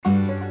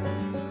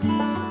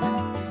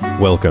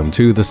Welcome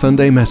to the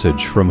Sunday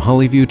message from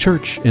Hollyview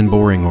Church in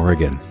Boring,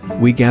 Oregon.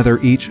 We gather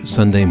each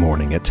Sunday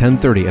morning at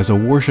 10:30 as a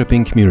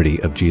worshiping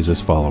community of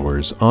Jesus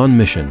followers on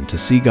mission to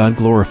see God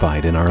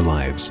glorified in our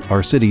lives,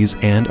 our cities,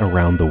 and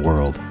around the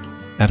world.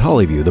 At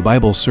Hollyview, the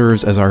Bible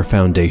serves as our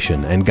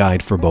foundation and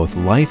guide for both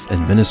life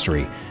and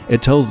ministry.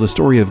 It tells the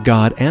story of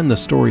God and the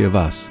story of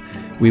us.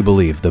 We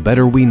believe the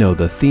better we know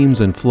the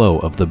themes and flow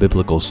of the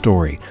biblical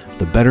story,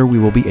 the better we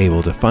will be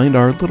able to find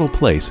our little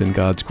place in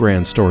God's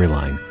grand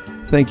storyline.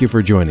 Thank you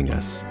for joining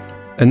us.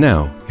 And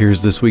now,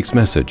 here's this week's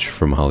message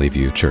from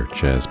Hollyview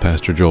Church as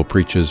Pastor Joel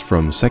preaches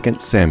from 2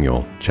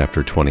 Samuel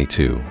chapter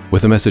 22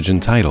 with a message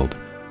entitled,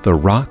 The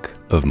Rock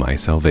of My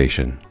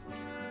Salvation.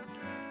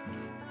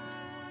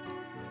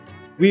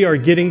 We are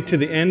getting to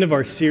the end of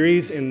our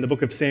series in the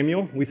book of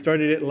Samuel. We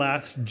started it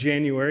last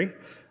January,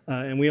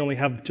 and we only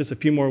have just a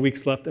few more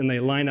weeks left, and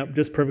they line up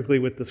just perfectly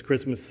with this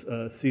Christmas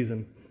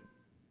season.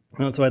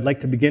 So I'd like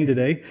to begin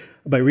today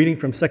by reading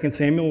from 2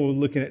 Samuel. We're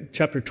looking at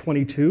chapter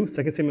 22,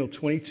 2 Samuel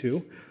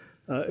 22.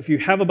 If you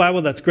have a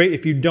Bible, that's great.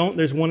 If you don't,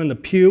 there's one in the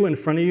pew in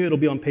front of you. It'll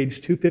be on page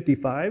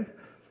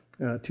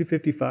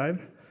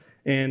 255.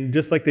 And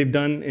just like they've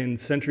done in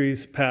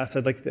centuries past,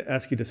 I'd like to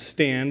ask you to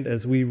stand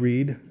as we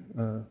read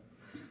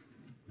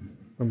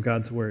from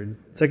God's Word.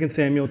 2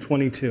 Samuel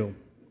 22.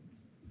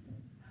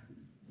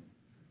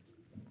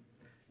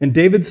 And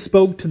David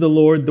spoke to the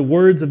Lord the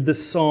words of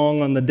this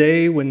song on the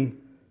day when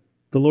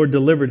the Lord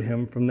delivered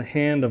him from the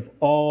hand of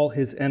all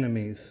his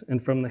enemies and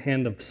from the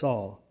hand of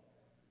Saul.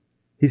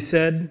 He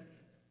said,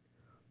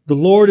 "The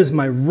Lord is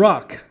my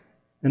rock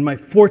and my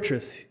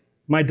fortress,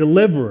 my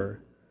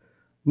deliverer,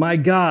 my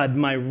God,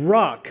 my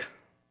rock,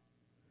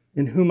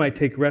 in whom I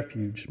take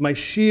refuge, my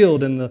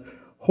shield and the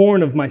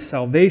horn of my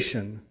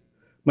salvation,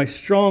 my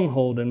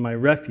stronghold and my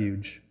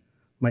refuge,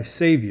 my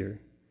Savior.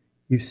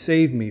 You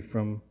save me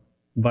from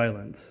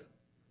violence."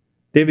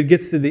 David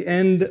gets to the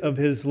end of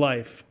his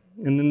life,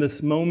 and in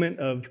this moment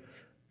of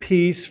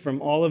peace from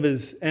all of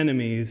his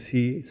enemies,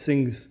 he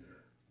sings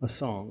a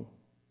song.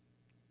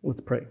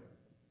 Let's pray.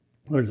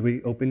 Lord, as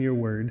we open your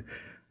word,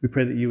 we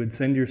pray that you would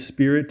send your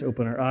Spirit to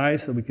open our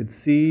eyes so we could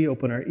see,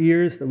 open our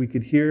ears so that we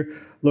could hear.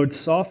 Lord,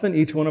 soften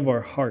each one of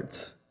our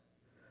hearts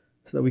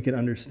so that we could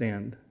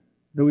understand,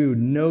 that we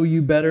would know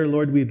you better.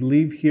 Lord, we'd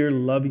leave here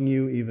loving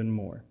you even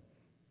more.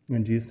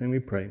 In Jesus' name we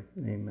pray.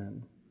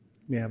 Amen.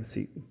 You may have a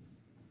seat.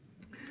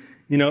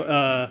 You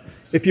know,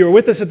 if you were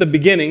with us at the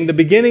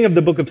beginning of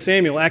the book of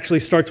Samuel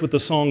actually starts with the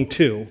song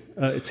 2.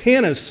 It's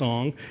Hannah's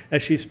song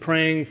as she's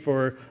praying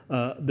for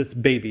this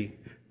baby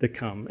to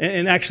come.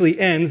 And actually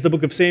ends, the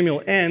book of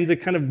Samuel ends, it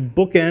kind of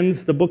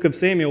bookends the book of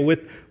Samuel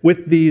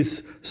with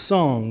these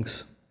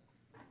songs.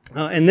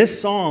 And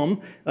this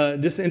psalm,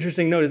 just an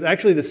interesting note, is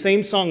actually the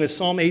same song as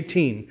Psalm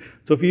 18.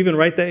 So if you even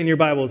write that in your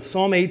Bible,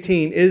 Psalm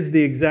 18 is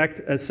the exact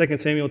 2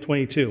 Samuel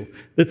 22.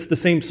 It's the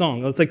same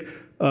song. It's like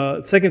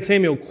 2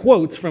 Samuel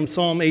quotes from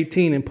Psalm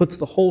 18 and puts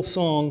the whole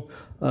song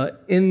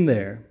in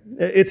there.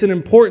 It's an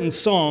important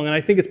song, and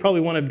I think it's probably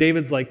one of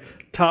David's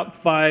top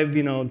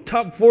 5,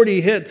 top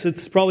 40 hits.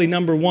 It's probably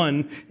number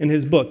 1 in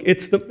his book.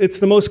 It's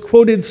the most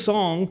quoted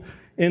song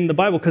in the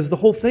Bible because the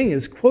whole thing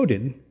is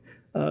quoted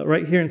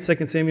right here in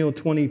 2 Samuel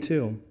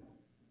 22.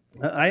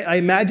 I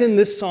imagine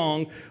this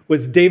song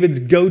was David's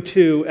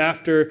go-to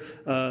after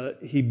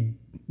he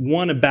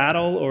won a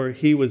battle or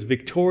he was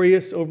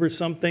victorious over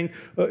something.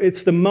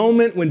 It's the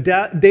moment when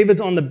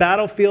David's on the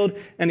battlefield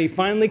and he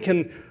finally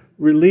can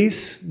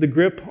release the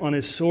grip on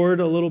his sword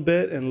a little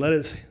bit and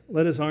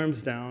let his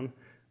arms down.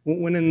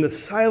 When in the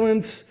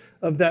silence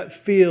of that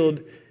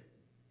field,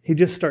 he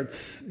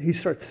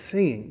starts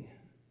singing.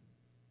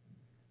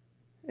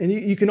 And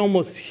you can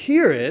almost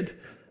hear it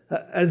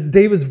as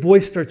David's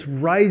voice starts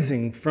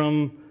rising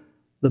from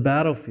the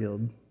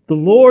battlefield. The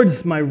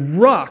Lord's my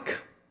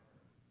rock,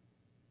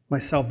 my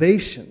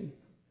salvation.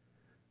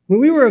 When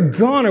we were a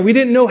goner, we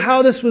didn't know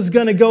how this was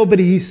going to go, but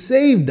he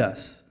saved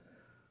us.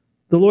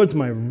 The Lord's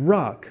my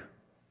rock.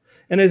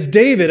 And as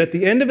David, at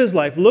the end of his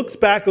life, looks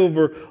back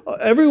over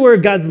everywhere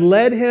God's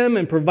led him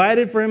and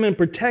provided for him and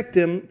protect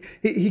him,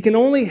 he can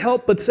only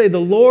help but say, the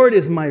Lord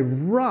is my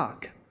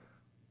rock.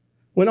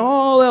 When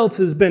all else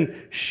has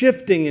been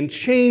shifting and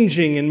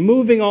changing and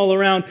moving all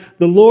around,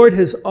 the Lord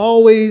has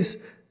always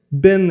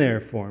been there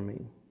for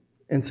me.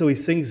 And so he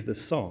sings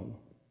this song.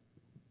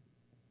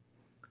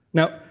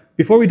 Now,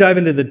 before we dive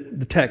into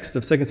the text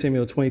of 2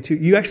 Samuel 22,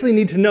 you actually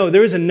need to know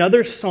there is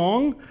another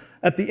song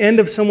at the end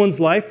of someone's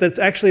life that's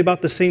actually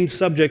about the same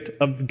subject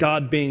of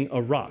God being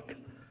a rock.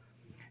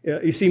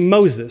 You see,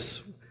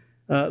 Moses,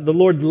 the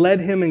Lord led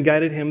him and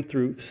guided him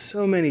through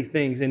so many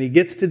things, and he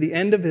gets to the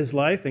end of his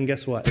life, and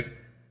guess what?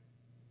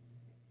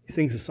 He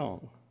sings a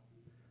song.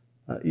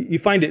 You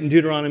find it in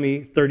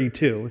Deuteronomy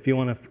 32, if you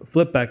want to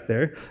flip back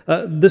there.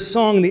 This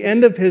song, the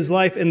end of his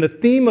life, and the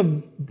theme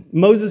of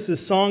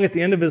Moses' song at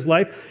the end of his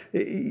life,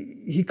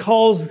 he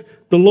calls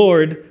the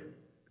Lord,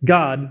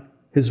 God,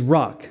 his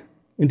rock.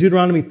 In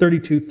Deuteronomy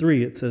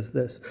 32:3, it says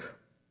this,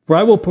 "For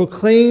I will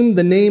proclaim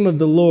the name of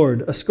the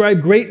Lord,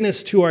 ascribe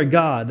greatness to our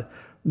God,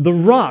 the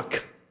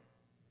rock.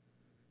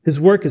 His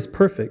work is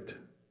perfect.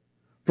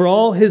 For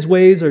all his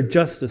ways are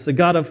justice, a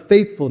God of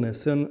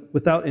faithfulness and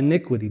without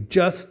iniquity.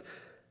 Just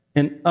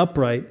and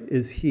upright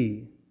is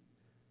he.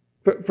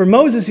 For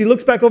Moses, he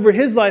looks back over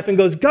his life and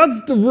goes,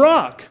 God's the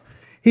rock.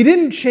 He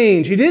didn't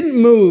change. He didn't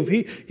move.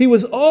 He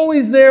was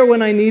always there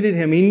when I needed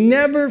him. He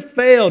never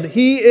failed.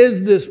 He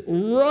is this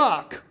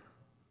rock.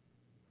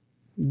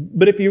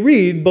 But if you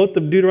read both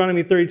of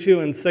Deuteronomy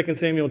 32 and 2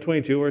 Samuel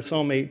 22 or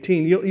Psalm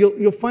 18,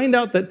 you'll find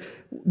out that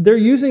they're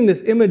using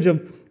this image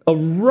of a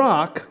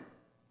rock,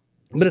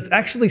 but it's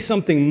actually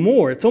something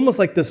more. It's almost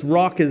like this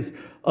rock is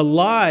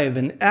alive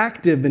and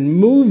active and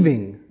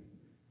moving,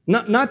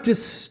 not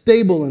just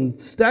stable and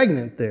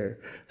stagnant there.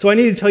 So I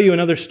need to tell you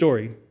another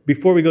story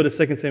before we go to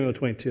 2 Samuel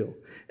 22.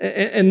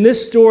 And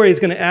this story is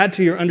going to add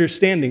to your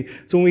understanding.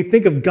 So when we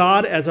think of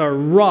God as our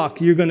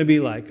rock, you're going to be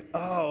like,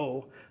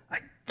 oh, I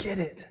get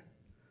it.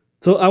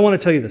 So I want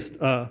to tell you this.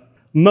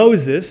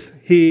 Moses,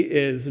 he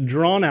is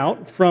drawn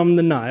out from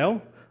the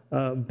Nile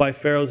by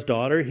Pharaoh's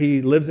daughter.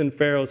 He lives in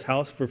Pharaoh's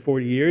house for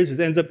 40 years.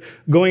 He ends up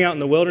going out in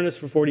the wilderness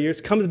for 40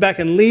 years, comes back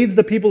and leads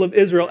the people of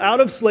Israel out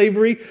of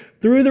slavery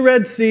through the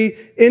Red Sea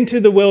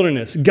into the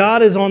wilderness.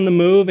 God is on the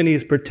move and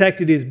he's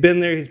protected. He's been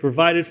there. He's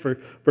provided for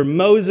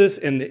Moses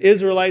and the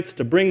Israelites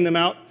to bring them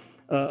out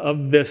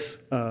of this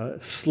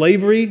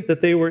slavery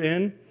that they were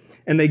in.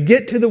 And they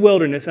get to the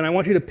wilderness, and I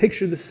want you to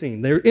picture the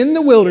scene. They're in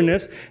the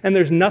wilderness, and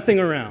there's nothing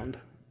around.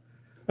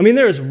 I mean,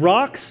 there's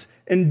rocks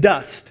and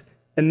dust,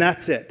 and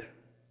that's it.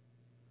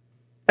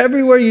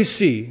 Everywhere you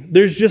see,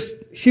 there's just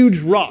huge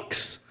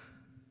rocks.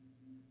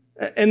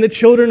 And the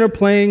children are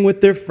playing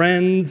with their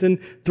friends and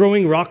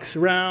throwing rocks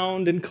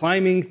around and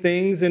climbing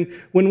things. And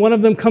when one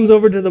of them comes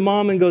over to the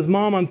mom and goes,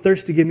 Mom, I'm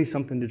thirsty, give me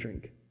something to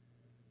drink.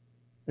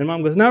 And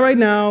Mom goes, not right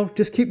now,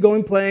 just keep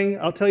going playing.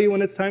 I'll tell you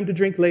when it's time to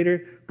drink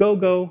later.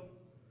 Go.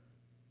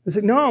 It's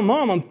like, no,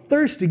 Mom, I'm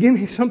thirsty. Give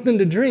me something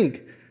to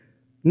drink.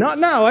 Not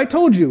now. I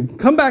told you.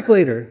 Come back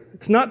later.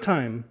 It's not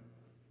time.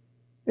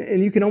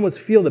 And you can almost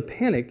feel the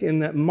panic in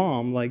that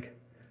mom, like,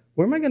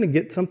 where am I going to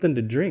get something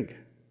to drink?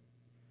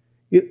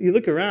 You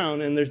look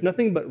around, and there's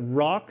nothing but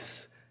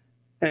rocks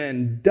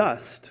and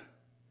dust.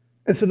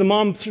 And so the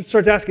mom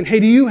starts asking, hey,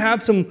 do you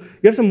have some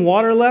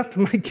water left?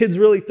 My kid's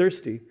really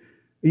thirsty.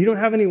 You don't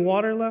have any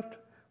water left?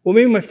 Well,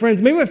 maybe my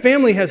friends, maybe my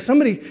family has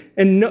somebody,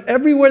 and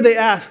everywhere they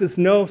ask, it's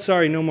no,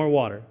 sorry, no more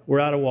water. We're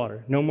out of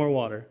water. No more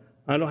water.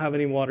 I don't have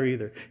any water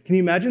either. Can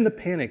you imagine the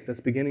panic that's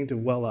beginning to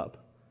well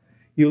up?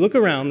 You look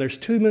around, there's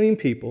 2 million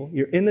people.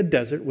 You're in the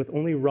desert with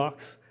only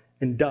rocks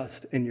and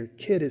dust, and your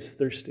kid is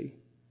thirsty.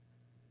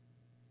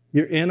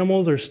 Your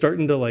animals are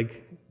starting to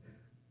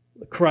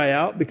cry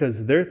out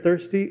because they're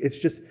thirsty.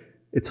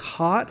 It's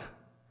hot.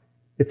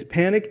 It's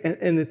panic,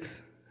 and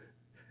it's,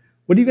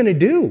 what are you going to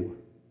do?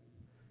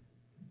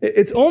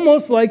 It's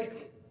almost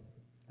like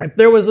if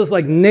there was this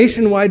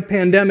nationwide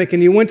pandemic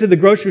and you went to the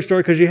grocery store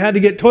because you had to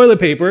get toilet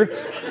paper.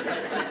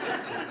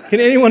 Can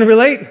anyone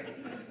relate?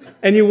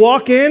 And you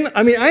walk in,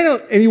 and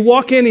you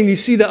walk in and you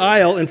see the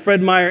aisle in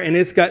Fred Meyer and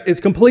it's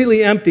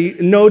completely empty,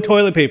 no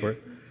toilet paper.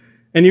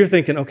 And you're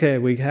thinking, okay,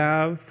 we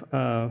have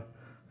a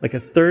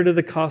third of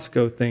the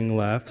Costco thing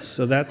left,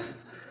 so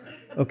that's,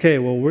 okay,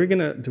 well,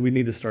 do we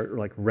need to start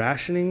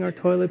rationing our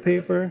toilet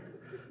paper?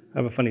 I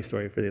have a funny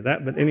story for you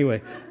that, but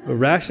anyway, a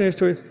rationing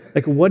story.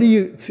 What are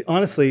you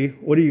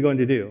going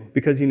to do?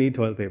 Because you need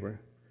toilet paper.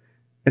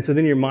 And so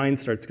then your mind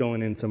starts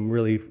going in some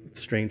really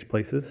strange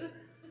places,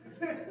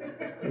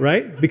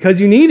 right? Because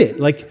you need it,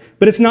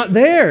 but it's not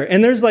there.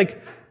 And there's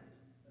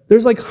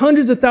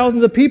hundreds of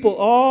thousands of people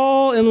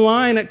all in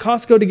line at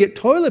Costco to get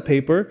toilet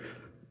paper.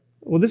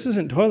 Well, this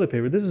isn't toilet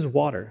paper, this is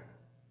water.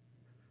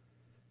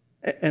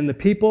 And the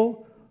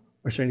people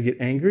are starting to get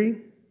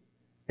angry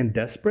and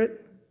desperate.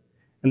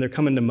 And they're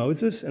coming to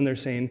Moses and they're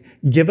saying,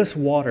 give us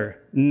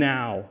water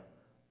now.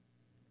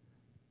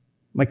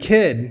 My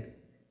kid,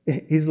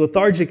 he's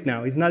lethargic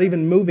now. He's not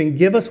even moving.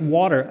 Give us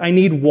water. I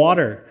need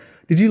water.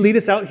 Did you lead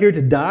us out here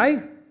to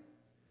die?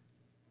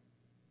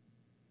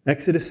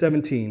 Exodus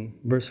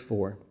 17, verse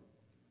 4.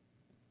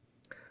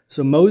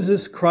 So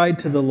Moses cried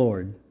to the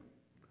Lord,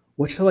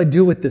 what shall I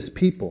do with this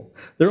people?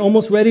 They're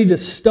almost ready to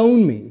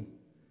stone me.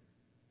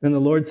 And the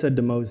Lord said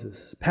to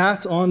Moses,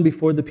 pass on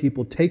before the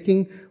people,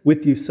 taking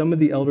with you some of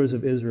the elders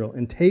of Israel,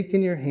 and take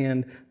in your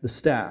hand the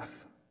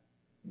staff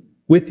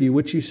with you,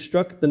 which you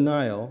struck the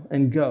Nile,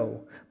 and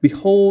go.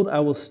 Behold, I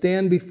will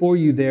stand before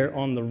you there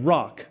on the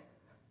rock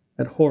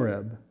at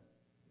Horeb.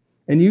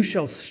 And you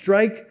shall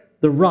strike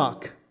the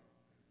rock,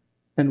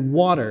 and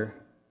water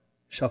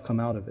shall come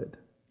out of it,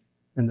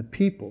 and the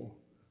people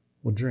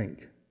will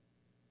drink.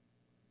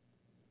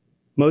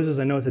 Moses,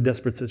 I know it's a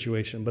desperate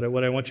situation, but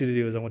what I want you to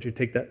do is I want you to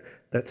take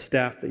that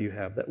staff that you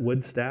have, that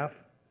wood staff.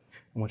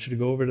 I want you to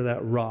go over to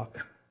that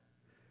rock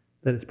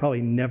that has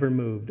probably never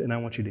moved, and I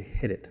want you to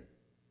hit it.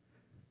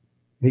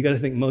 And you got to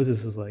think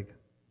Moses is like,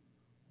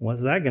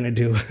 what's that going to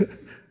do?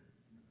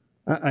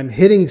 I'm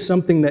hitting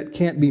something that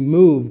can't be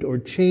moved or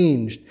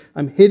changed.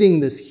 I'm hitting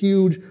this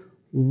huge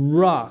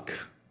rock.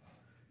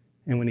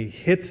 And when he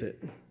hits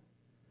it,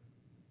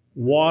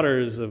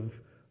 waters of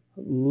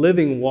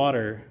living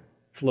water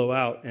flow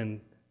out, and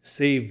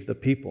save the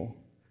people.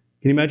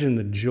 Can you imagine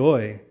the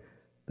joy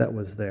that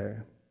was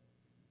there?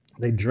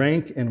 They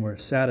drank and were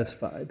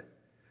satisfied.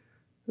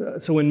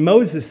 So when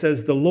Moses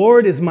says, "The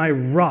Lord is my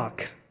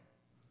rock,"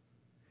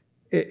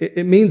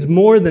 it means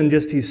more than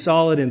just he's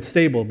solid and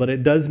stable, but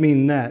it does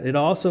mean that. It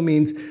also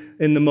means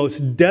in the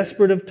most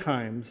desperate of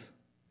times,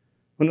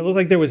 when it looked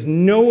like there was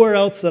nowhere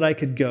else that I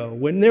could go,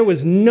 when there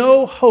was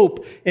no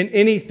hope in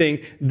anything,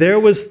 there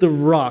was the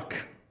rock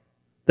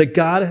that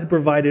God had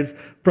provided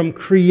from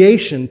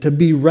creation to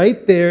be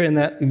right there in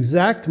that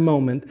exact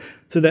moment,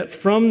 so that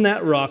from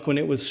that rock, when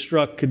it was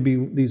struck, could be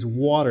these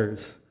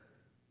waters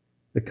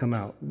that come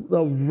out.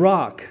 The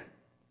rock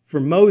for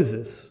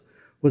Moses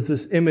was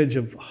this image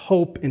of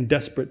hope in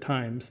desperate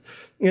times.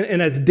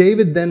 And as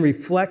David then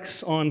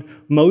reflects on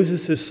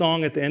Moses'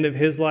 song at the end of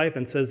his life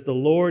and says, "The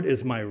Lord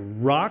is my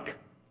rock,"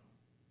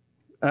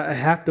 I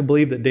have to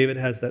believe that David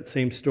has that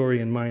same story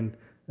in mind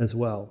as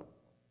well.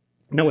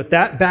 Now, with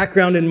that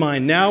background in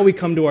mind, now we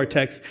come to our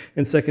text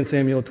in 2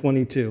 Samuel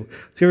 22. So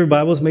if you have your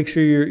Bibles, make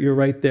sure you're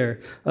right there.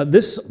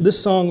 This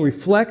song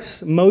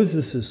reflects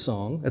Moses'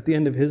 song at the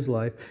end of his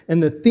life,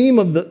 and the theme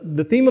of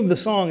the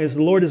song is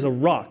the Lord is a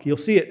rock. You'll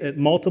see it at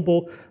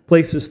multiple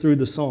places through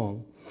the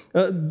song.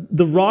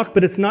 The rock,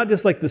 but it's not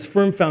just like this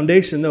firm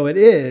foundation, though it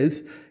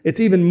is. It's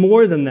even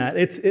more than that.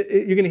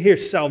 You're going to hear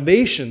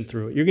salvation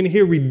through it. You're going to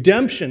hear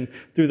redemption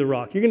through the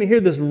rock. You're going to hear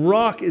this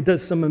rock. It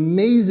does some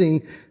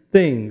amazing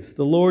things.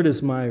 The Lord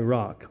is my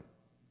rock.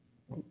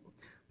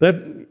 But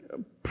I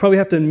probably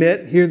have to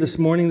admit here this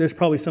morning, there's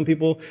probably some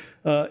people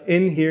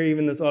in here,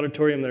 even this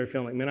auditorium, that are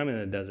feeling like, man, I'm in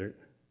a desert.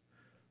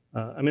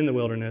 I'm in the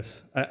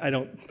wilderness. I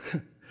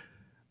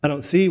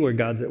don't see where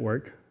God's at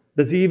work.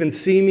 Does he even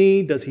see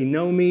me? Does he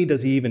know me?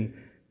 Does he even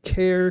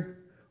care?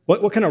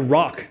 What can a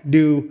rock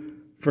do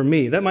for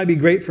me? That might be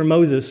great for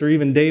Moses or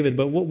even David,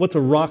 but what's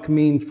a rock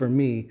mean for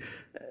me?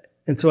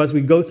 And so as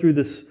we go through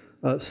this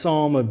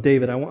Psalm of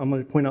David, I'm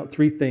going to point out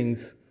three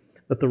things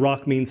that the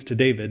rock means to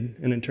David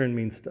and in turn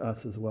means to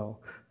us as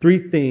well. Three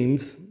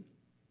themes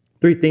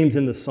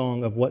in the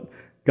song of what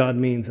God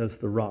means as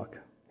the rock.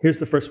 Here's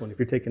the first one, if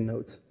you're taking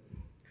notes.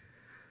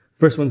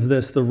 First one's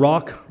this: the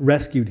rock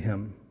rescued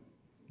him.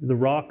 The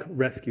rock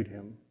rescued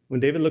him. When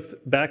David looks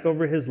back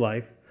over his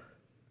life,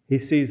 he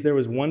sees there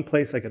was one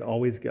place I could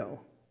always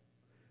go.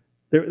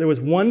 There was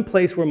one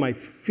place where my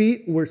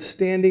feet were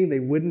standing, they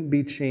wouldn't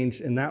be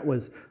changed, and that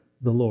was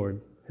the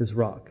Lord, his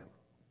rock.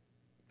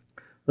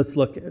 Let's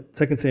look at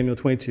 2 Samuel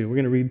 22. We're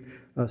going to read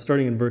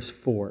starting in verse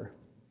 4.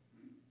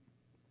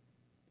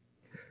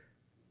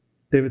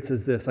 David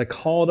says this: "I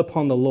called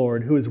upon the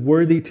Lord, who is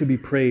worthy to be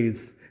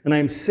praised, and I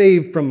am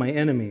saved from my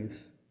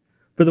enemies.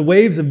 For the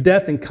waves of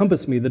death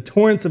encompassed me, the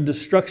torrents of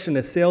destruction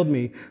assailed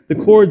me, the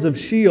cords of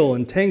Sheol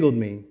entangled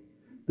me,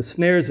 the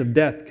snares of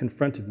death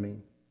confronted me.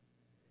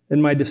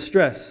 In my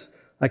distress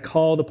I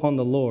called upon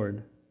the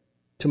Lord.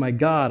 To my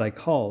God I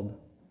called.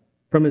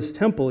 From his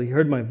temple he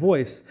heard my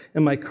voice,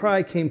 and my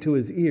cry came to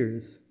his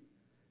ears.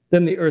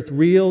 Then the earth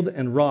reeled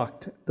and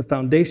rocked, the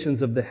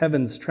foundations of the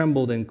heavens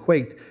trembled and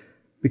quaked,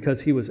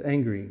 because he was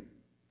angry.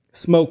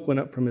 Smoke went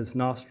up from his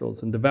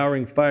nostrils, and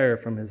devouring fire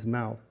from his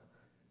mouth.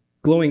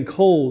 Glowing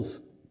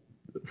coals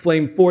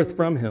flamed forth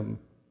from him.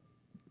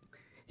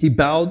 He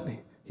bowed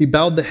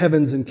the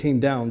heavens and came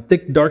down.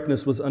 Thick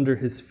darkness was under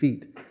his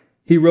feet.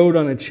 He rode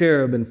on a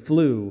cherub and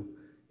flew.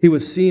 He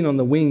was seen on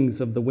the wings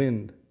of the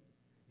wind.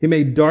 He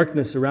made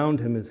darkness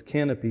around him his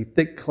canopy,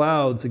 thick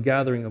clouds a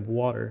gathering of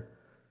water.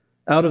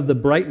 Out of the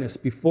brightness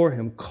before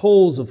him,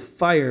 coals of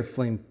fire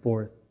flamed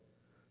forth.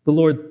 The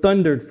Lord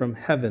thundered from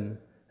heaven,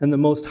 and the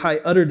Most High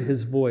uttered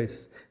his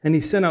voice, and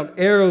he sent out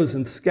arrows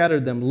and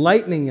scattered them,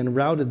 lightning and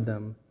routed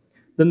them.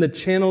 Then the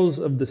channels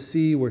of the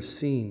sea were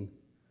seen.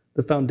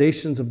 The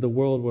foundations of the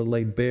world were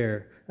laid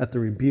bare at the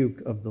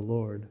rebuke of the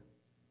Lord.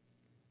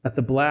 At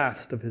the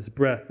blast of his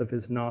breath of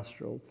his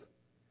nostrils,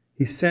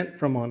 he sent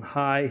from on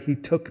high, he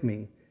took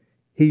me.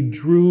 He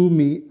drew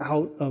me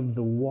out of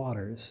the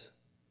waters.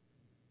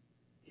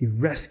 He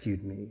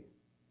rescued me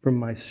from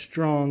my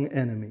strong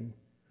enemy,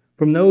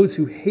 from those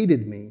who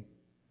hated me.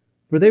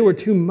 For they were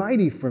too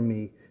mighty for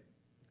me.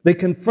 They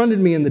confronted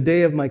me in the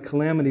day of my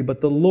calamity,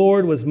 but the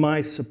Lord was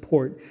my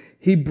support.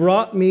 He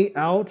brought me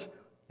out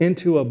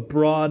into a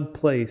broad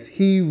place.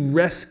 He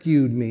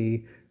rescued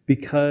me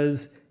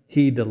because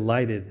he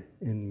delighted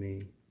in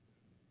me.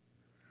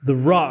 The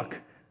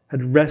rock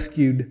had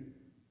rescued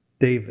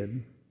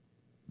David.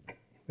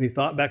 When he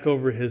thought back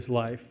over his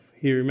life,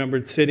 he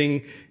remembered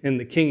sitting in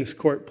the king's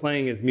court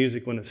playing his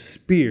music when a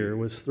spear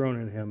was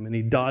thrown at him and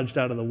he dodged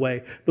out of the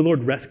way. The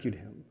Lord rescued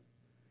him.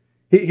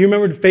 He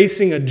remembered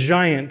facing a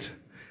giant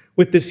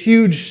with this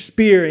huge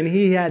spear, and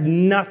he had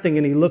nothing,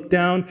 and he looked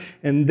down,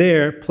 and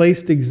there,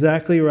 placed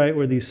exactly right,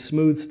 were these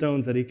smooth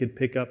stones that he could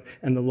pick up,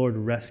 and the Lord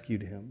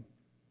rescued him.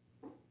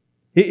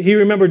 He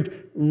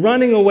remembered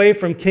running away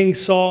from King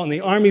Saul and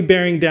the army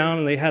bearing down,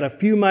 and they had a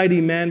few mighty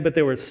men, but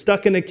they were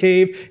stuck in a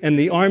cave, and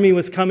the army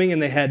was coming,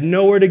 and they had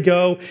nowhere to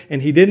go,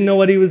 and he didn't know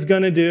what he was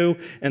going to do,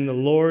 and the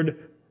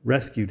Lord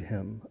rescued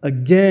him.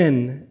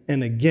 Again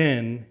and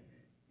again,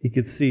 he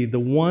could see the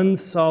one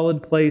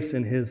solid place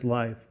in his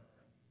life.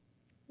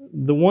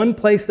 The one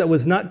place that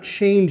was not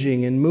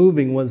changing and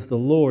moving was the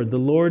Lord. The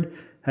Lord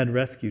had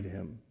rescued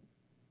him.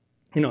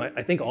 You know,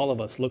 I think all of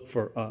us look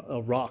for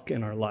a rock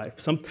in our life,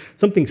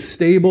 something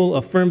stable,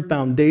 a firm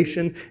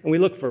foundation. And we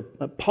look for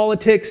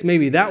politics,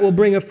 maybe that will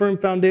bring a firm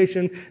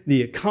foundation. The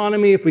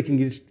economy, if we can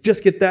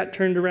just get that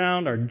turned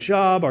around, our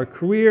job, our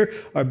career,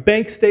 our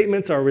bank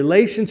statements, our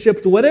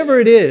relationships,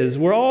 whatever it is,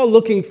 we're all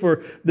looking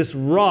for this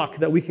rock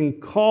that we can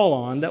call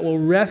on that will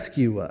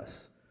rescue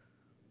us.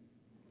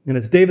 And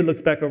as David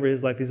looks back over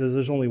his life, he says,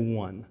 there's only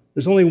one.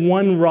 There's only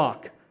one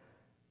rock,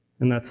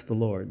 and that's the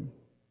Lord.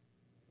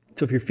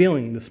 So if you're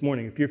feeling this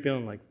morning, if you're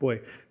feeling like, boy,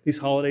 these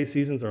holiday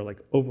seasons are like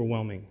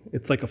overwhelming.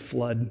 It's like a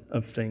flood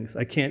of things.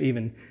 I can't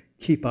even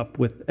keep up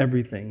with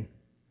everything.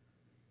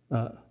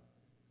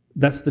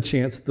 That's the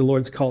chance the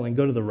Lord's calling.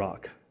 Go to the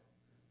rock.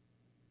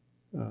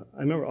 I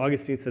remember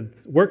Augustine said,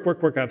 work,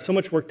 work, work. I have so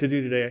much work to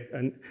do today,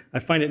 and I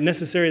find it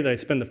necessary that I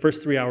spend the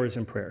first 3 hours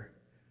in prayer.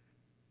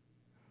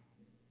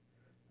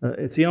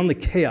 It's beyond the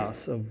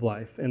chaos of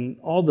life and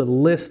all the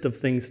list of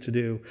things to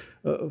do.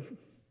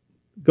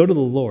 Go to the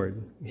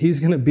Lord. He's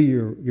going to be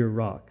your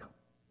rock.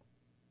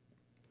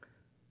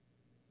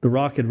 The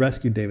rock had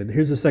rescued David.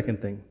 Here's the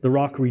second thing. The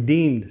rock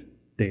redeemed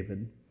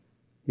David.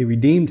 He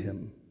redeemed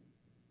him.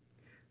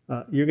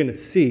 You're going to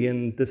see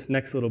in this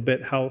next little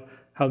bit how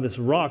this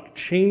rock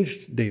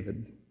changed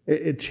David.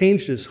 It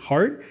changed his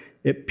heart.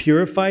 It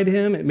purified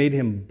him. It made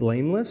him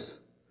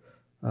blameless.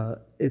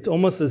 It's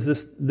almost as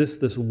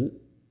this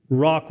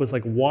rock was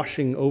like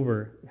washing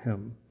over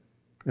him.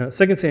 2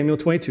 Samuel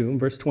 22,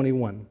 verse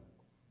 21.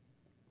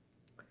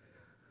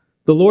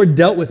 The Lord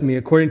dealt with me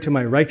according to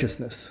my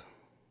righteousness.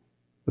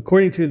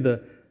 According to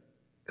the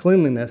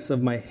cleanliness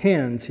of my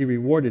hands, he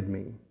rewarded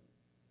me.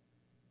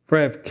 For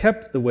I have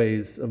kept the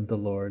ways of the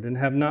Lord and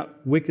have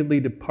not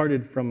wickedly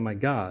departed from my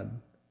God.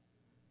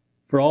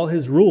 For all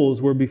his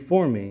rules were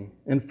before me,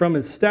 and from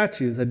his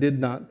statutes I did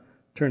not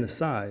turn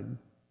aside.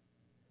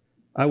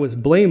 I was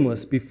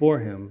blameless before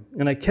him,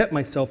 and I kept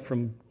myself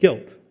from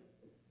guilt.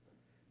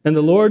 And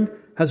the Lord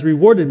has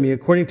rewarded me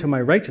according to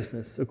my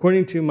righteousness,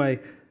 according to my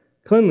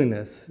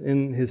cleanliness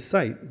in his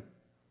sight.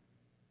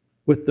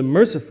 With the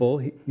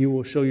merciful, you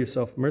will show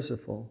yourself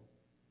merciful.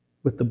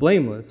 With the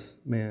blameless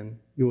man,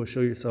 you will show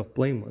yourself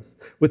blameless.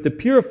 With the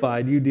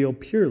purified, you deal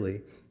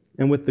purely.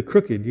 And with the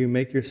crooked, you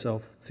make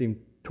yourself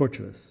seem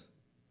tortuous.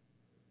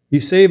 You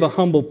save a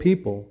humble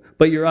people,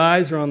 but your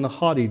eyes are on the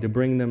haughty to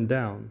bring them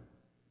down.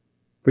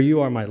 For you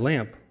are my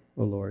lamp,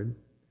 O Lord,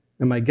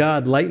 and my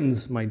God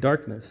lightens my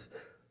darkness.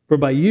 For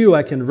by you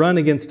I can run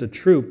against a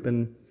troop,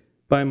 and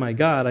by my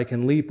God I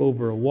can leap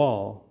over a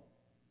wall.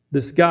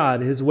 This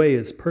God, his way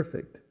is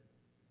perfect.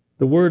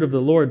 The word of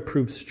the Lord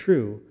proves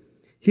true.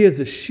 He is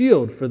a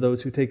shield for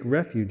those who take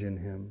refuge in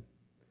him.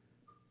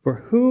 For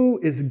who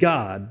is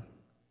God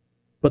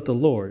but the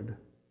Lord?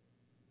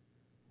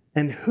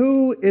 And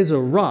who is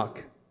a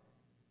rock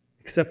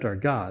except our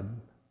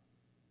God?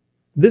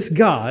 This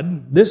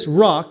God, this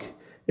rock,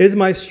 is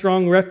my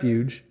strong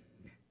refuge,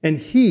 and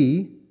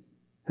he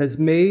has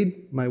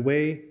made my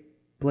way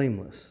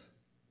blameless.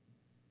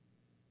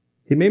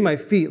 He made my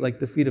feet like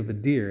the feet of a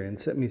deer and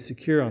set me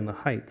secure on the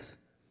heights.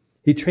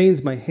 He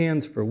trains my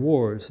hands for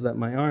war so that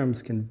my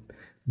arms can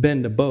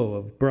bend a bow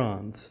of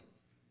bronze.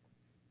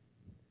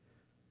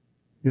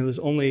 You know, there's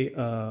only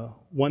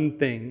one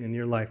thing in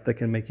your life that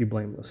can make you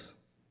blameless.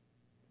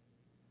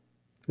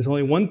 There's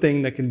only one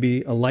thing that can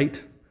be a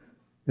light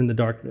in the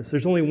darkness.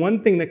 There's only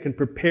one thing that can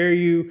prepare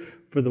you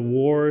for the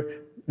war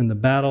and the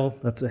battle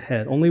that's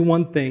ahead. Only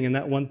one thing, and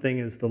that one thing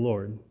is the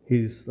Lord.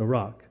 He's the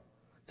rock.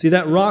 See,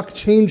 that rock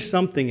changed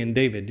something in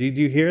David. Do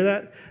you hear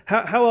that?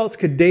 How else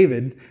could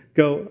David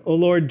go, "Oh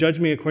Lord, judge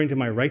me according to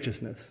my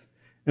righteousness"?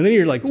 And then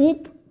you're like,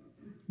 whoop,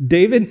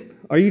 David,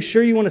 are you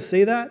sure you want to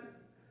say that?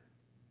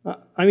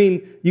 I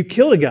mean, you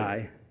killed a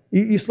guy.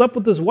 You slept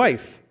with his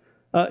wife.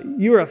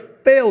 You were a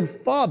failed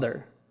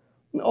father.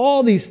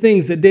 All these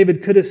things that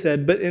David could have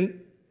said, but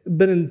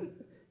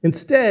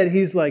instead,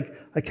 he's like,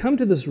 I come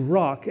to this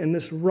rock, and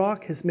this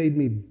rock has made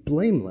me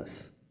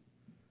blameless.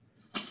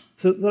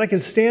 So that I can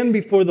stand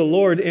before the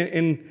Lord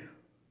in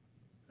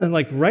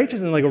like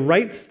righteousness, like a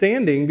right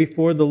standing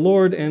before the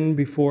Lord and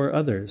before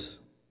others.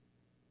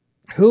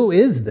 Who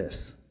is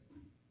this?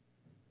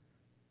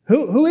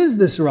 Who is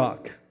this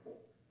rock?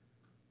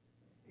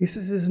 He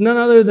says it's none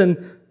other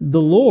than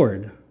the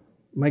Lord,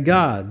 my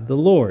God, the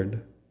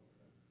Lord.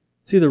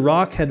 See, the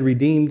rock had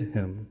redeemed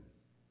him.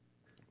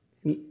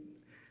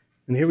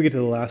 And here we get to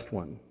the last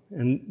one.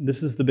 And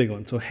this is the big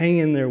one. So hang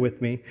in there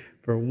with me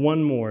for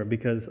one more,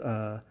 because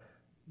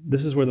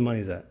this is where the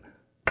money's at.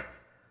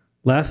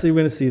 Lastly, we're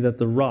going to see that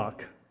the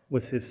rock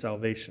was his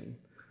salvation.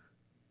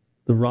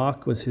 The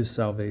rock was his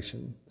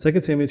salvation.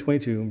 2 Samuel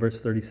 22,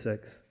 verse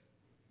 36.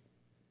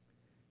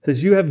 It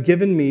says, "You have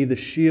given me the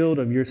shield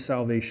of your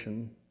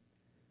salvation,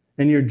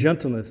 and your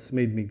gentleness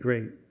made me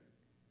great.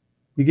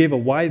 You gave a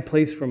wide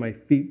place for my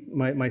feet,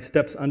 my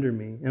steps under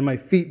me, and my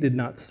feet did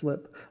not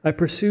slip. I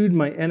pursued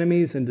my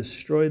enemies and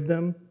destroyed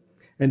them,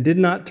 and did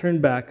not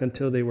turn back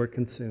until they were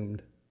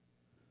consumed.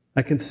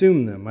 I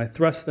consumed them. I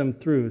thrust them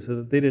through so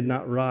that they did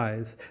not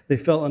rise. They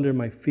fell under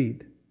my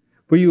feet.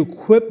 For you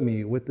equipped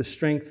me with the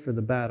strength for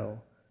the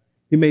battle.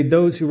 You made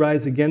those who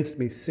rise against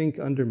me sink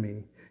under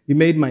me. You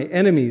made my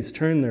enemies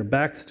turn their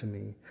backs to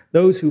me.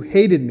 Those who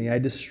hated me, I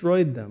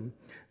destroyed them.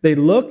 They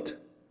looked,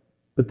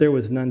 but there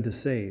was none to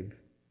save.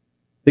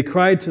 They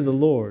cried to the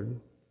Lord,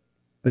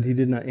 but he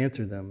did not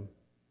answer them.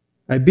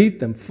 I beat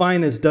them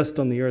fine as dust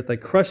on the earth. I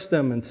crushed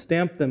them and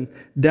stamped them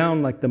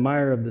down like the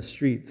mire of the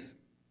streets.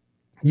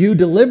 You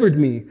delivered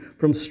me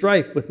from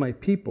strife with my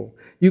people.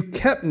 You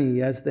kept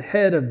me as the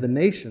head of the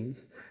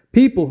nations.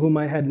 People whom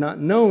I had not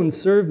known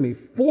served me.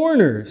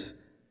 Foreigners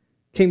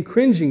came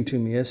cringing to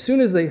me. As soon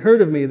as they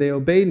heard of me, they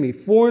obeyed me.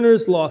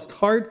 Foreigners lost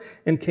heart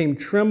and came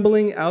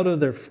trembling out of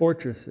their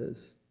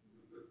fortresses.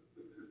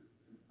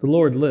 The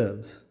Lord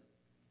lives,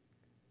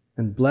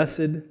 and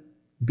blessed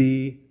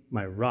be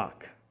my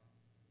rock,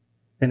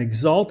 and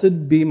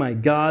exalted be my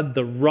God,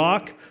 the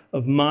rock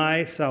of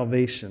my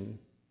salvation.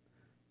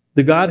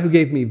 The God who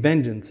gave me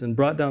vengeance and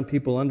brought down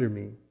people under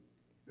me,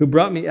 who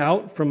brought me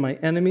out from my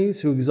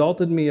enemies, who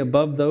exalted me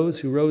above those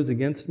who rose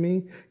against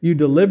me. You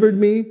delivered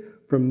me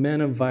from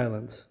men of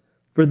violence.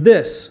 For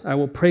this I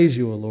will praise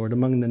you, O Lord,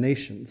 among the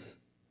nations,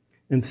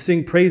 and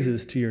sing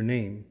praises to your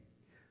name.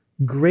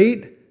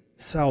 Great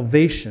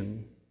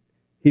salvation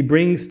he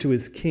brings to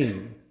his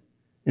king,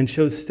 and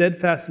shows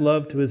steadfast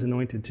love to his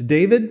anointed, to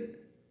David,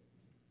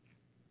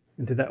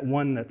 and to that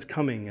one that's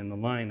coming in the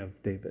line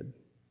of David.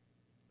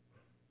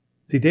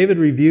 See, David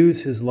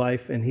reviews his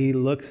life, and he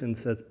looks and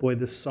says, boy,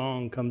 this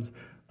song comes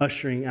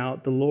ushering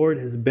out. The Lord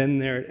has been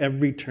there at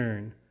every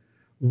turn,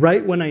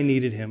 right when I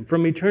needed him.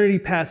 From eternity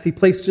past, he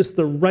placed just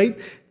the right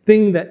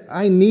thing that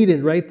I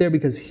needed right there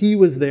because he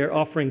was there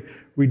offering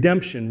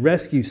redemption,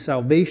 rescue,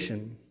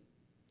 salvation.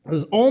 It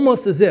was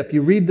almost as if,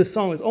 you read the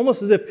song, it's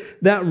almost as if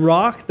that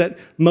rock that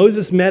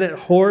Moses met at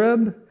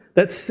Horeb,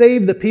 that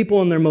saved the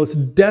people in their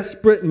most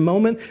desperate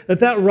moment,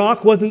 that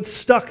rock wasn't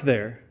stuck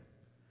there.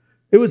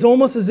 It was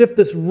almost as if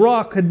this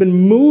rock had been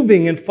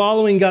moving and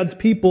following God's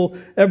people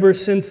ever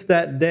since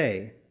that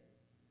day.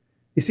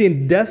 You see,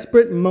 in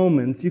desperate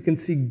moments, you can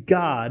see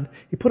God,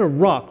 he put a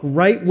rock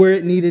right where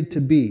it needed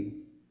to be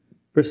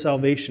for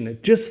salvation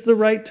at just the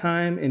right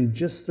time in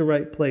just the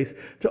right place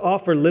to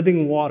offer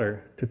living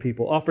water to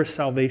people, offer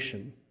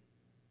salvation.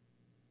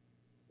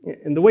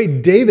 And the way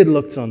David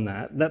looked on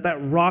that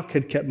rock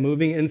had kept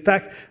moving. In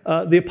fact,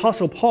 the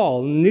Apostle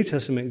Paul in the New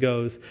Testament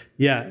goes,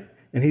 yeah,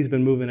 and he's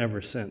been moving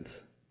ever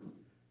since.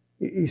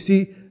 You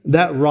see,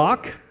 that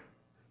rock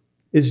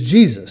is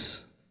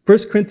Jesus. 1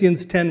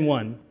 Corinthians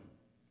 10:1.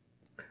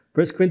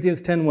 1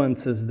 Corinthians 10:1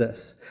 says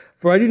this,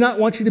 For I do not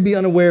want you to be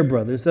unaware,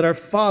 brothers, that our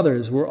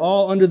fathers were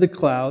all under the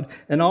cloud,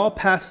 and all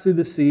passed through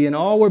the sea, and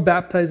all were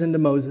baptized into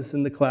Moses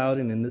in the cloud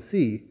and in the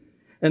sea.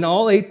 And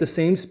all ate the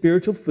same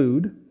spiritual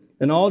food,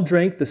 and all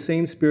drank the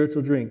same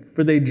spiritual drink.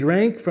 For they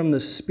drank from the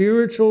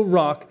spiritual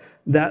rock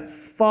that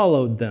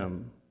followed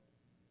them.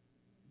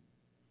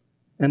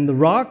 And the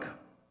rock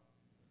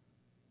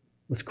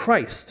was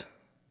Christ.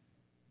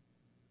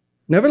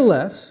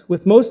 Nevertheless,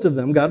 with most of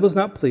them, God was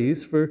not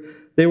pleased, for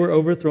they were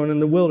overthrown in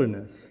the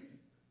wilderness.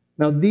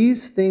 Now,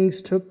 these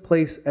things took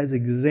place as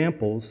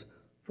examples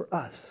for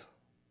us,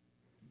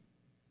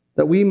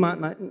 that we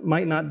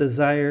might not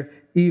desire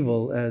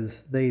evil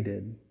as they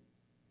did.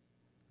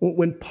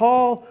 When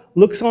Paul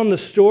looks on the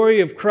story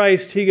of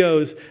Christ, he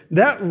goes,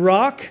 that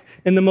rock,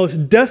 in the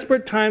most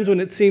desperate times when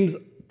it seems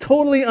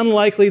totally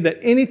unlikely that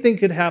anything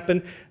could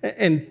happen,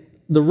 and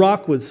the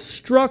rock was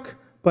struck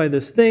by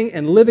this thing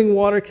and living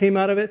water came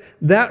out of it,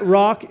 that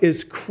rock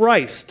is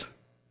Christ.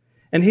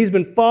 And he's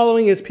been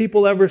following his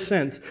people ever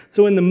since.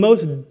 So in the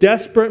most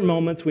desperate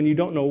moments when you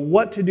don't know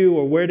what to do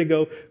or where to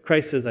go,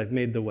 Christ says, I've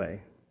made the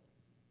way.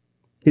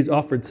 He's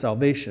offered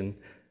salvation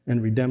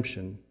and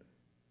redemption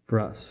for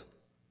us.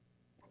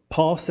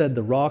 Paul said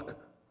the rock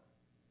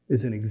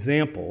is an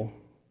example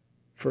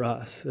for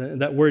us.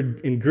 That word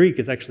in Greek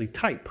is actually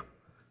type.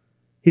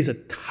 He's a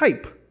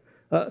type.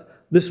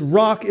 This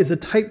rock is a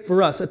type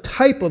for us, a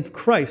type of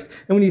Christ.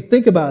 And when you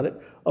think about it,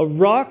 a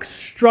rock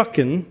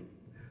strucken,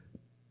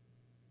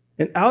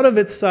 and out of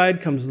its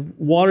side comes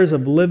waters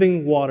of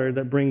living water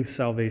that brings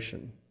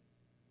salvation.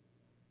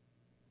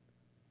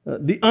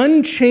 The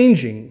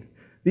unchanging,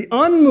 the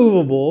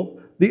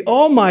unmovable, the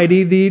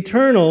almighty, the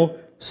eternal,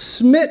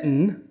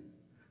 smitten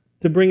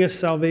to bring us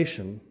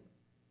salvation.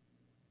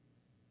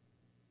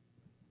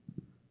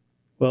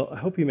 Well, I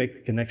hope you make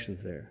the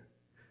connections there.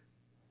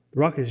 The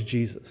rock is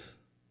Jesus.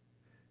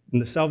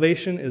 And the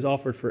salvation is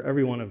offered for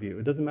every one of you.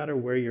 It doesn't matter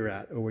where you're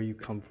at or where you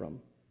come from.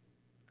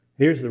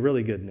 Here's the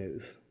really good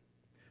news.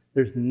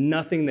 There's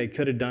nothing they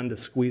could have done to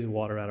squeeze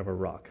water out of a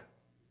rock.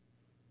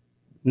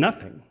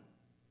 Nothing.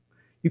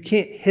 You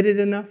can't hit it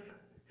enough.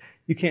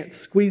 You can't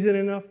squeeze it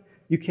enough.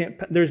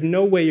 There's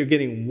no way you're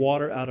getting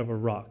water out of a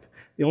rock.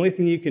 The only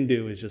thing you can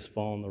do is just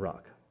fall on the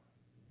rock.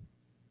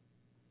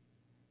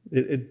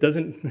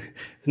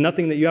 It's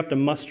nothing that you have to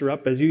muster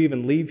up as you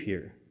even leave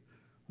here.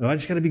 No, I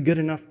just got to be good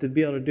enough to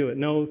be able to do it.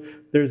 No,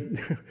 there's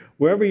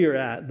wherever you're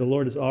at, the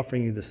Lord is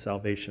offering you this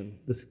salvation,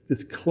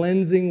 this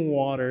cleansing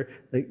water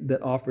that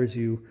offers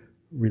you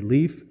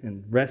relief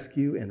and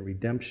rescue and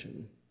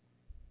redemption.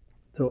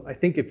 So I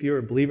think if you're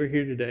a believer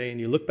here today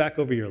and you look back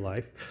over your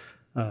life,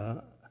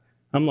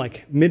 I'm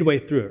like midway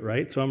through it,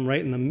 right? So I'm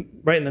right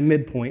in the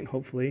midpoint,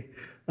 hopefully.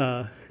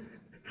 And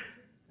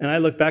I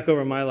look back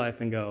over my life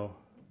and go,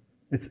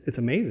 it's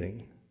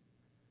amazing.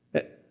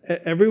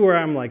 Everywhere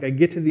I'm like, I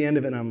get to the end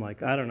of it and I'm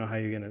like, I don't know how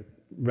you're going to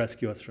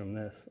rescue us from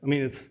this. I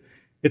mean,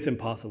 it's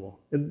impossible.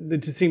 It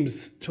just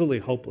seems totally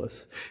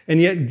hopeless. And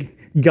yet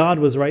God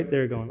was right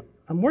there going,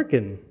 I'm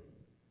working.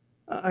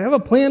 I have a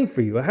plan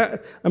for you.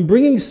 I'm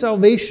bringing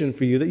salvation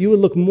for you, that you would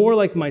look more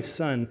like my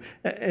son.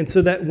 And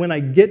so that when I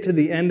get to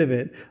the end of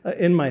it,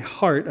 in my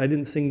heart, I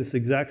didn't sing this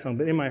exact song,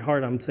 but in my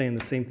heart, I'm saying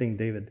the same thing,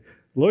 David.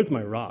 The Lord's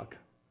my rock.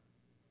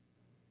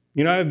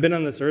 You know, I've been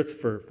on this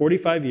earth for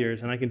 45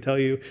 years, and I can tell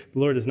you the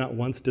Lord is not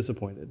once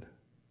disappointed.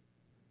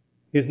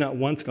 He has not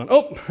once gone,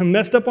 oh, I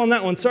messed up on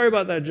that one. Sorry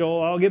about that,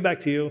 Joel. I'll get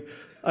back to you.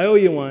 I owe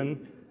you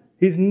one.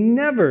 He's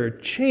never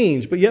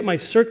changed, but yet my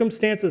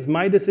circumstances,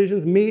 my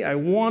decisions, I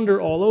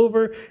wander all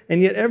over,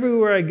 and yet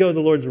everywhere I go, the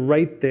Lord's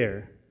right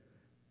there.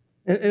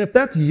 And if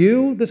that's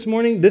you this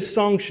morning, this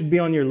song should be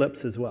on your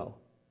lips as well.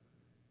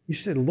 You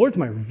should say, the Lord's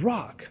my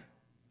rock.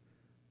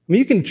 I mean,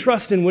 you can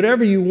trust in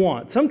whatever you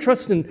want. Some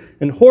trust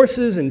in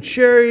horses and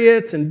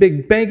chariots and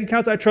big bank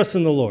accounts. I trust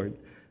in the Lord,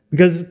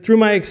 because through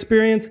my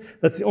experience,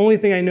 that's the only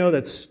thing I know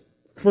that's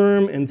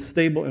firm and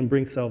stable and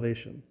brings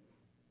salvation.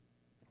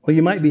 Well,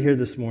 you might be here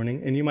this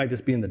morning, and you might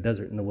just be in the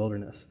desert, in the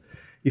wilderness.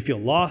 You feel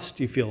lost,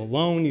 you feel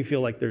alone, you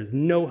feel like there's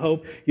no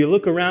hope. You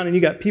look around, and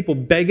you got people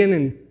begging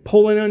and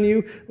pulling on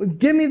you.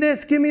 Give me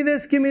this, give me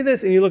this, give me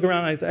this. And you look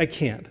around, and I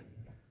can't.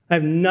 I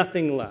have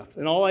nothing left.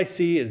 And all I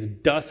see is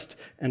dust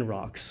and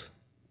rocks.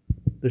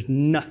 There's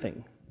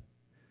nothing.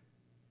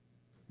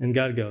 And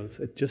God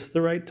goes, at just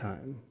the right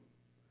time,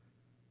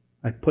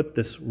 I put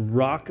this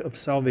rock of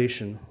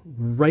salvation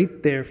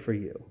right there for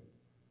you.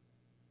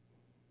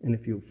 And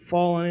if you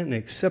fall on it and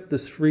accept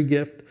this free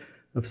gift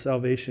of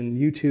salvation,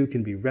 you too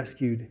can be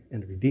rescued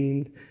and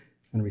redeemed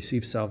and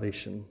receive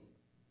salvation.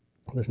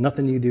 There's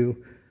nothing you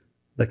do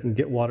that can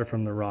get water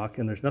from the rock,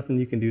 and there's nothing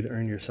you can do to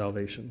earn your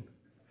salvation.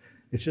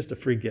 It's just a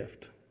free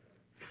gift.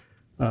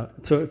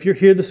 So if you're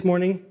here this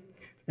morning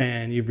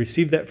and you've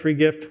received that free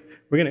gift,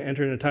 we're going to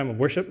enter into a time of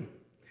worship,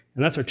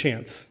 and that's our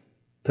chance.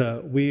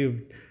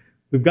 We've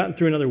gotten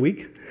through another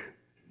week,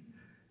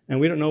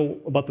 and we don't know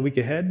about the week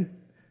ahead,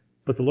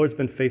 but the Lord's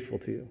been faithful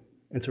to you.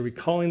 And so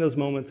recalling those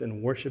moments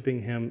and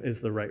worshiping Him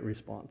is the right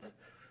response.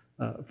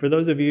 For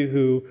those of you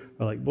who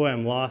are like, boy,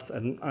 I'm lost,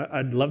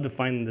 I'd love to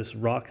find this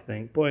rock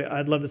thing. Boy,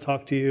 I'd love to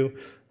talk to you.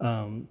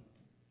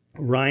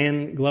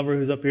 Ryan Glover,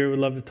 who's up here, would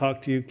love to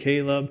talk to you.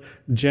 Caleb,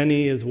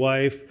 Jenny, his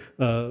wife,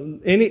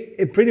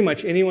 pretty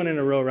much anyone in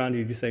a row around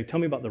you, just say, tell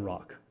me about the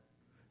rock.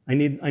 I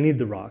need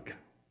the rock.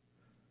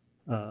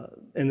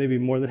 And they'd be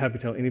more than happy to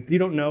tell. And if you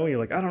don't know, you're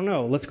like, I don't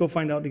know, let's go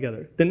find out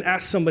together. Then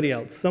ask somebody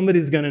else.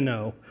 Somebody's going to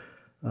know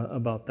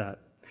about that.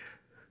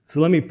 So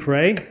let me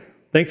pray.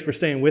 Thanks for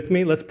staying with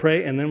me. Let's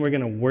pray, and then we're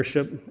going to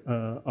worship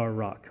our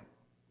rock.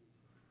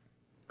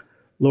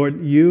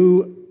 Lord,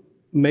 you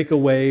make a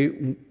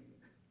way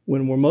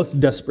when we're most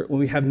desperate, when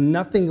we have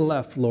nothing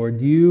left,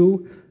 Lord.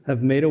 You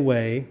have made a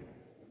way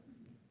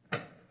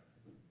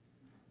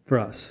for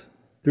us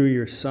through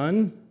your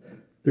Son,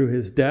 through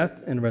his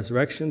death and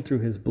resurrection, through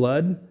his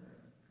blood,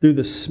 through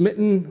the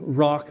smitten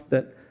rock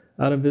that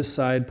out of his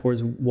side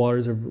pours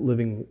waters of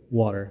living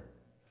water.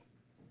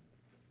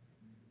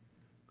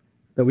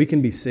 That we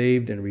can be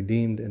saved and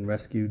redeemed and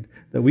rescued.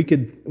 That we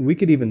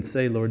could even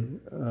say, Lord,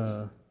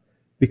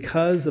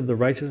 because of the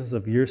righteousness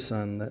of your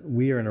Son, that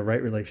we are in a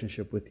right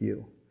relationship with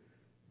you.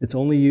 It's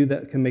only you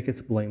that can make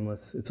us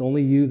blameless. It's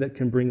only you that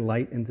can bring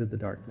light into the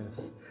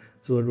darkness.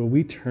 So Lord, will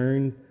we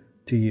turn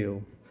to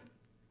you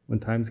when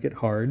times get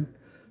hard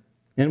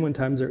and when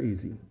times are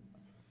easy,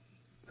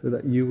 so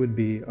that you would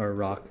be our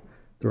rock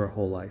through our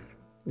whole life.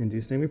 In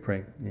Jesus' name we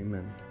pray,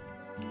 amen.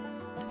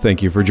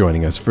 Thank you for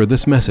joining us for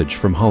this message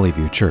from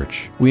Hollyview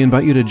Church. We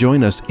invite you to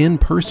join us in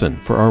person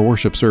for our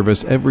worship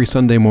service every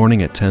Sunday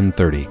morning at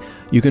 10:30.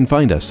 You can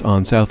find us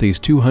on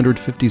Southeast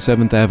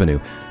 257th Avenue,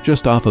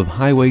 just off of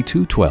Highway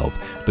 212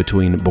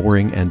 between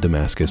Boring and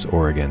Damascus,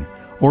 Oregon.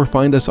 Or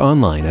find us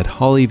online at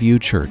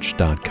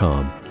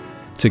hollyviewchurch.com.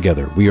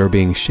 Together, we are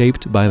being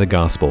shaped by the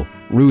gospel,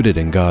 rooted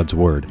in God's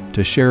Word,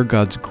 to share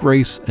God's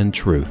grace and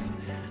truth.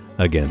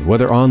 Again,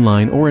 whether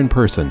online or in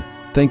person,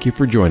 thank you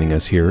for joining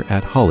us here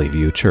at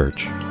Hollyview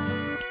Church.